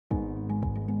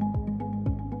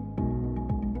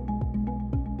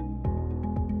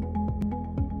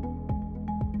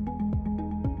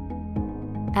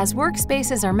As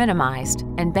workspaces are minimized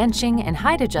and benching and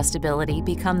height adjustability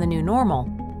become the new normal,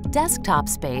 desktop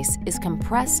space is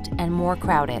compressed and more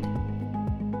crowded.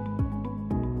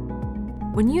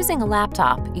 When using a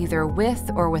laptop, either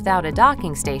with or without a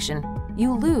docking station,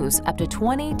 you lose up to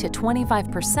 20 to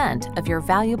 25% of your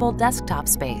valuable desktop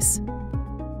space.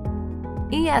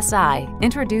 ESI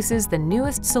introduces the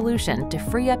newest solution to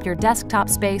free up your desktop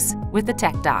space with the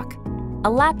Tech Dock, a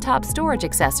laptop storage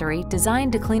accessory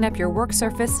designed to clean up your work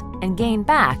surface and gain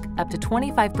back up to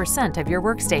 25% of your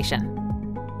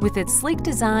workstation. With its sleek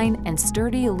design and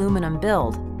sturdy aluminum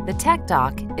build, the Tech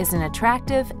Dock is an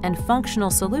attractive and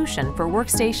functional solution for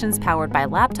workstations powered by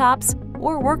laptops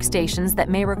or workstations that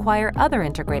may require other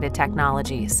integrated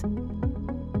technologies.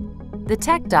 The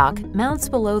Tech Dock mounts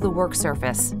below the work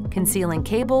surface, concealing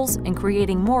cables and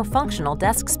creating more functional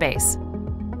desk space.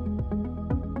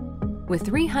 With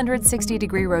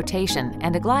 360-degree rotation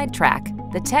and a glide track,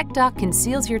 the Tech Dock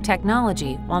conceals your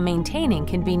technology while maintaining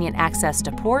convenient access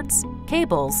to ports,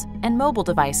 cables, and mobile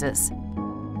devices.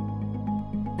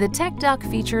 The Tech Dock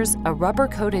features a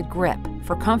rubber-coated grip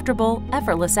for comfortable,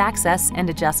 effortless access and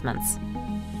adjustments.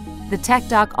 The Tech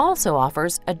Dock also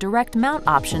offers a direct mount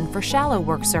option for shallow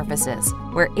work surfaces,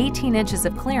 where 18 inches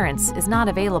of clearance is not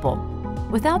available.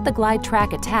 Without the glide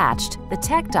track attached, the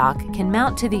Tech Dock can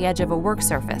mount to the edge of a work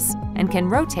surface and can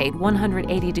rotate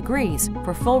 180 degrees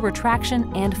for full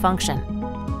retraction and function.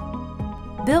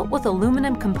 Built with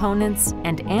aluminum components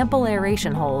and ample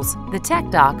aeration holes, the Tech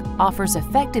Dock offers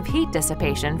effective heat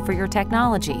dissipation for your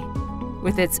technology.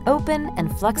 With its open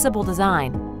and flexible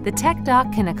design, the Tech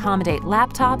Dock can accommodate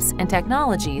laptops and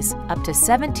technologies up to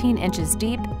 17 inches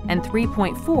deep and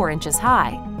 3.4 inches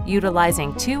high,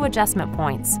 utilizing 2 adjustment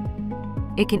points.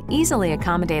 It can easily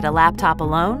accommodate a laptop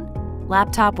alone,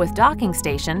 laptop with docking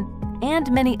station, and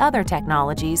many other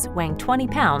technologies weighing 20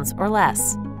 pounds or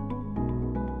less.